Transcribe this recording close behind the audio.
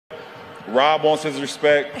Rob wants his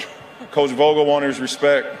respect. Coach Vogel wants his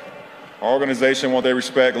respect. Our organization wants their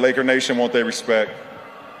respect. Laker Nation wants their respect.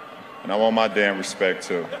 And I want my damn respect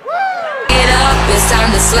too. Get up, it's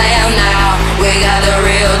time to slam now. We got the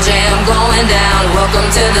real jam going down. Welcome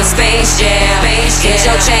to the Space Jam. Get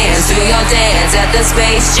your chance, do your dance at the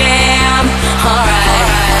Space Jam.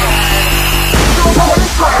 Alright.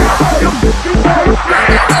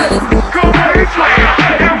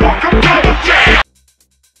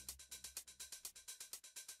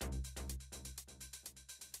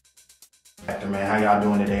 Man, how y'all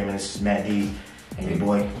doing today, man? This is Matt D and your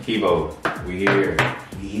boy Kibo. We here.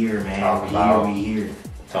 We here, man. We here.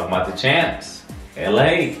 Talking about the champs.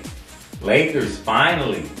 LA. Lakers,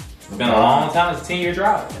 finally. It's been a long time. It's a 10-year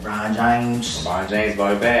drought. LeBron James. LeBron James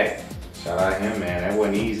brought it back. Shout out to him, man. That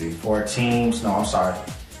wasn't easy. 4 teams. No, I'm sorry.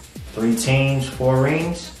 3 teams, 4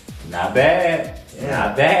 rings. Not bad. Yeah.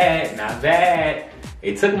 Not bad. Not bad.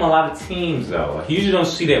 It took him a lot of teams, though. You usually don't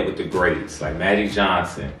see that with the greats. Like Magic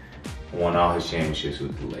Johnson won all his championships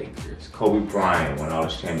with the Lakers. Kobe Bryant won all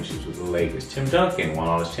his championships with the Lakers. Tim Duncan won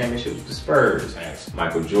all his championships with the Spurs.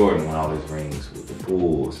 Michael Jordan won all his rings with the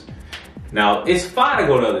Bulls. Now, it's fine to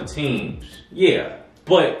go to other teams, yeah,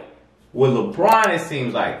 but with LeBron, it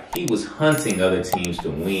seems like he was hunting other teams to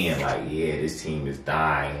win. Like, yeah, this team is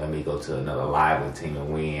dying. Let me go to another lively team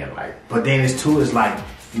and win. Like, but then it's too. It's like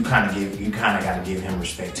you kind of got to give him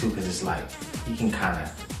respect too, because it's like he can kind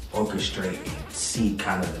of orchestrate and see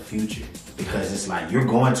kind of the future, because it's like you're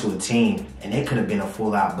going to a team and it could have been a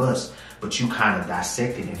full-out bust, but you kind of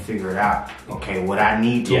dissected and figured out, okay, what I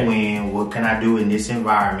need to win, what can I do in this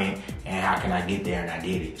environment, and how can I get there, and I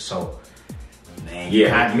did it. So, man, you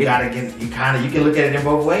can look at it in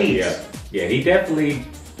both ways. Yeah, he definitely.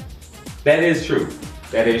 That is true.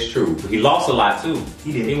 That is true. He lost a lot too.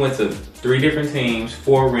 He did. He went to 3 different teams,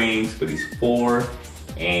 4 rings, but he's 4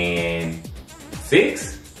 and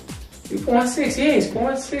 6. He's 4-6, yeah, he's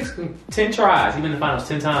 4-6, 10 tries. He's been in the finals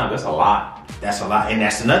 10 times. That's a lot. That's a lot. And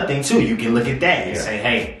that's another thing too. You can look at that and say,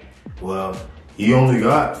 hey, well, he only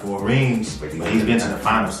got 4 rings, but he's been to the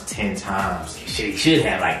finals 10 times. He should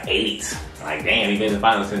have like 8. Like, damn, he's been in the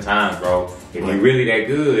finals 10 times, bro. If you're really that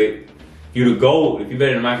good, you the GOAT. If you're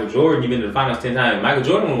better than Michael Jordan, you've been to the finals 10 times. Michael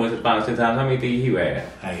Jordan went to the finals 10 times. How many think he had?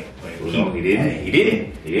 Hey, he didn't. He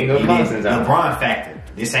didn't go to the finals 10 times. LeBron factor.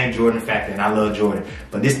 This ain't Jordan factor, and I love Jordan,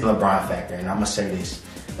 but this is the LeBron factor, and I'm gonna say this: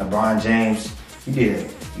 LeBron James, you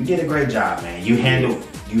did a great job, man. You handled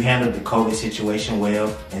the COVID situation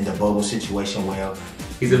well and the bubble situation well.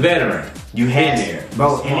 He's a veteran. You had there,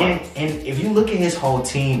 bro, and if you look at his whole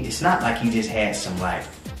team, it's not like he just had some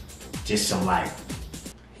players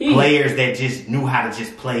that just knew how to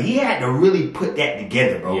just play. He had to really put that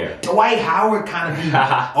together, bro. Yeah. Dwight Howard kind of be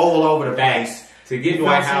all over the place. To get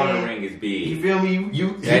Dwight Howard a ring is big. You feel me?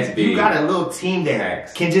 That's big. You got a little team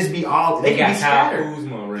that can just be all. They can be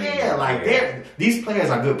scattered. Yeah, like these players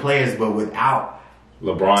are good players, but without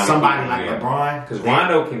LeBron, somebody like LeBron, because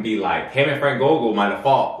Rondo can be like him and Frank Vogel might have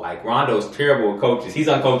fought. Like Rondo's terrible with coaches. He's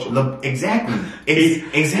uncoachable. Exactly.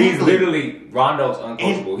 He's literally Rondo's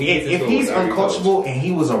uncoachable. If he's uncoachable and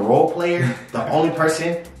he was a role player, the only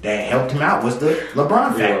person that helped him out was the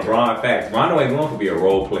LeBron factor. Yeah, LeBron factor. Rondo ain't going to be a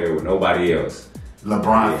role player with nobody else.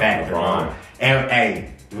 LeBron factor. LeBron. And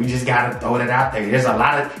hey, we just gotta throw that out there. There's a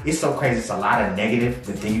lot of, it's so crazy, it's a lot of negative,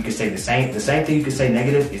 but then you can say the same thing you can say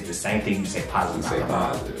negative is the same thing you say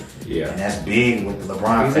positive. Yeah. And that's big with the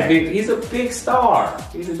LeBron factor. He's a big star.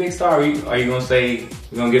 He's a big star. Are you gonna say,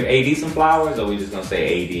 we're gonna give AD some flowers, or we just gonna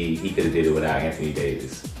say AD, he could have did it without Anthony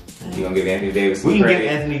Davis? You gonna give Anthony Davis some credit? We can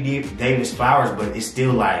give Anthony Davis flowers, but it's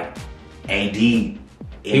still like AD. He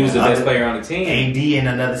was the best player on the team. AD in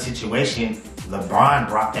another situation, LeBron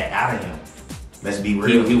brought that out of him. Let's be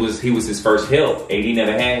real. He was his first help. AD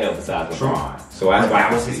never had help besides LeBron. So that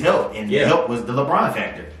was his help, and the help was the LeBron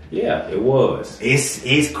factor. Yeah, it was.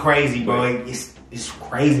 It's crazy, bro. It's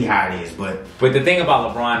crazy how it is, but the thing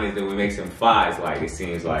about LeBron is that what makes him fly is like, it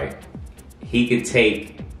seems like he could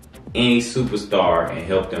take any superstar and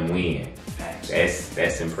help them win.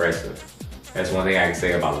 That's impressive. That's one thing I can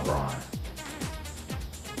say about LeBron.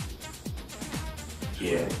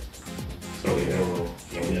 Yeah. So we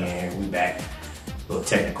back. A little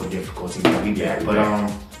technical difficulty, but we back. But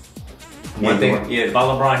one thing,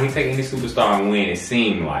 about LeBron, he take any superstar and win. It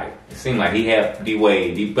seemed like he helped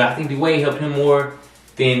D-Wade, but I think D-Wade helped him more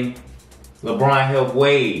than LeBron helped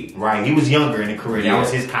Wade. Right, he was younger in the career. That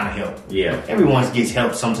was his kind of help. Yeah, everyone gets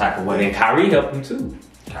help some type of way. And Kyrie helped him too.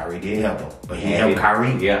 Kyrie did help him, but he helped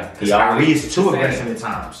Kyrie. Yeah, because Kyrie is too aggressive at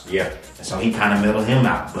times. Yeah, and so he kind of meddled him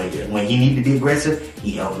out. But when he needed to be aggressive,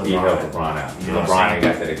 he helped LeBron. He helped LeBron out. LeBron ain't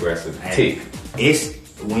got that aggressive tick. It's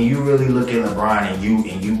when you really look at LeBron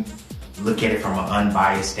and you look at it from an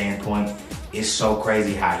unbiased standpoint, it's so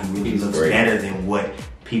crazy how he really looks better than what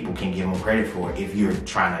people can give him credit for if you're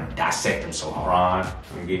trying to dissect him so hard. LeBron,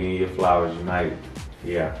 I'm giving you your flowers, United.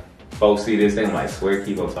 Yeah. Folks see this, they might swear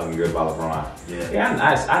keep on talking good about LeBron.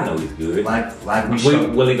 Yeah, I know he's good. Like we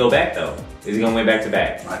showed. Will he go back though? Is he gonna win back to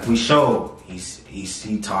back? Like we showed, he's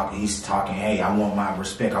talking. Hey, I want my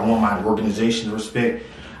respect. I want my organization to respect.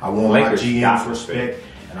 I want Lakers my GM's respect.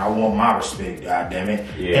 And I want my respect, goddammit.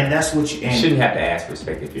 Yeah. And that's what you shouldn't have to ask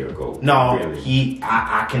respect if you're a GOAT. No, really.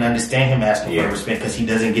 I can understand him asking for respect because he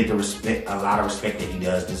doesn't get the respect, a lot of respect that he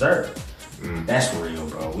does deserve. That's real,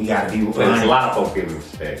 bro. We gotta be. But there's a lot of folks giving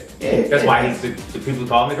respect. That's why he's the people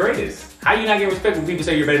call him the greatest. How you not get respect when people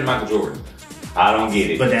say you're better than Michael Jordan? I don't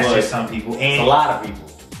get it. But that's just some people. And a lot of people.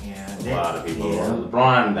 A lot of people. Yeah.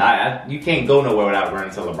 LeBron, you can't go nowhere without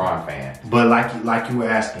running to a LeBron fan. But like you were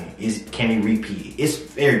asking, can he repeat? It's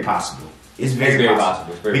very possible. It's very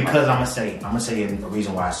possible. Because I'm gonna say a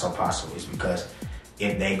reason why it's so possible is because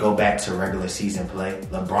if they go back to regular season play,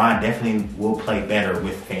 LeBron definitely will play better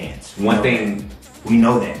with fans. One thing we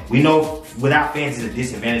know that. We know without fans is a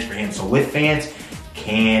disadvantage for him. So with fans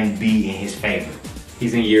can be in his favor.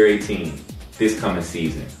 He's in year 18 this coming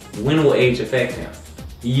season. When will age affect him?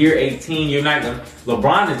 Year 18, you're not gonna.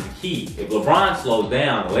 LeBron is the key. If LeBron slows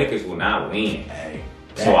down, the Lakers will not win.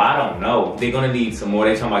 So I don't know. They're gonna need some more.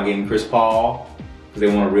 They're talking about getting Chris Paul because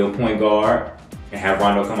they want a real point guard and have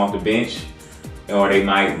Rondo come off the bench, or they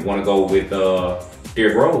might want to go with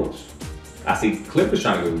Derrick Rose. I see Clippers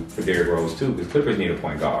trying to go for Derrick Rose too, because Clippers need a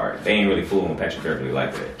point guard. They ain't really fooling Patrick Beverly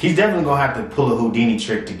like that. He's definitely gonna have to pull a Houdini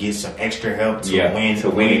trick to get some extra help to win.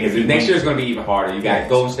 Because next year is gonna be even harder. You got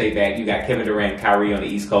Golden State back. You got Kevin Durant, Kyrie on the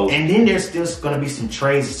East Coast, and then there's still gonna be some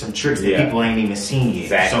trades and some tricks that people ain't even seen yet.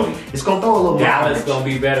 Exactly. So it's gonna throw a little. Dallas gonna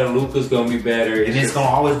be better. Luka's gonna be better. And it's gonna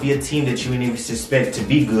always be a team that you didn't even suspect to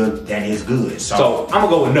be good that is good. So I'm gonna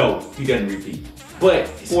go with no. He doesn't repeat. But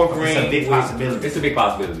fourth ring, it's a big possibility. It's a big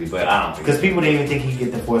possibility, but I don't think because people didn't even think he'd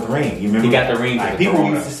get the fourth ring. You remember he got the ring. Like, people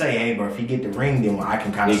used to say, "Hey, bro, if he get the ring, then I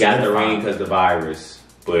can kind of." He got the ring because the virus,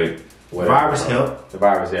 but the virus helped. The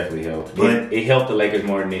virus definitely helped, but it helped the Lakers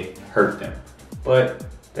more than it hurt them. But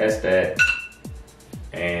that's that.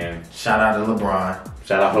 And shout out to LeBron.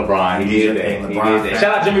 Shout out LeBron. He did that. He did that.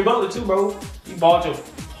 Shout out Jimmy Butler too, bro. You balled your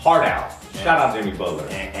heart out. Shout out Jimmy Butler.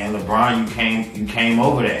 And LeBron, you came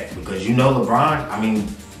over that because you know LeBron. I mean,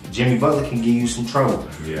 Jimmy Butler can give you some trouble.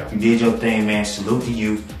 Yeah. You did your thing, man. Salute to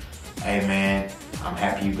you. Hey, man, I'm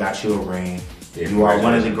happy you got your ring. Yeah, you are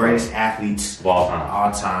one of the greatest athletes of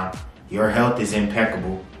all time. Your health is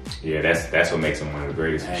impeccable. Yeah, that's what makes him one of the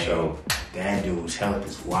greatest for sure. That dude's health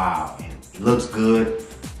is wild and he looks good.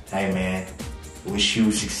 Hey, man, wish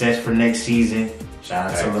you success for next season. Shout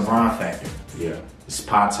out to LeBron Factor. Yeah. This is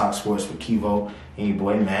Pod Talk Sports with Kivo and your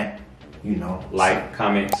boy Matt. You know, like,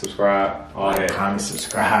 comment, subscribe, all that. Comment,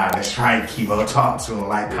 subscribe. That's right, Kivo. Talk to him.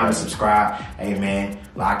 Like, comment, subscribe. Hey, man,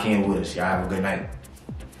 lock in with us. Y'all have a good night.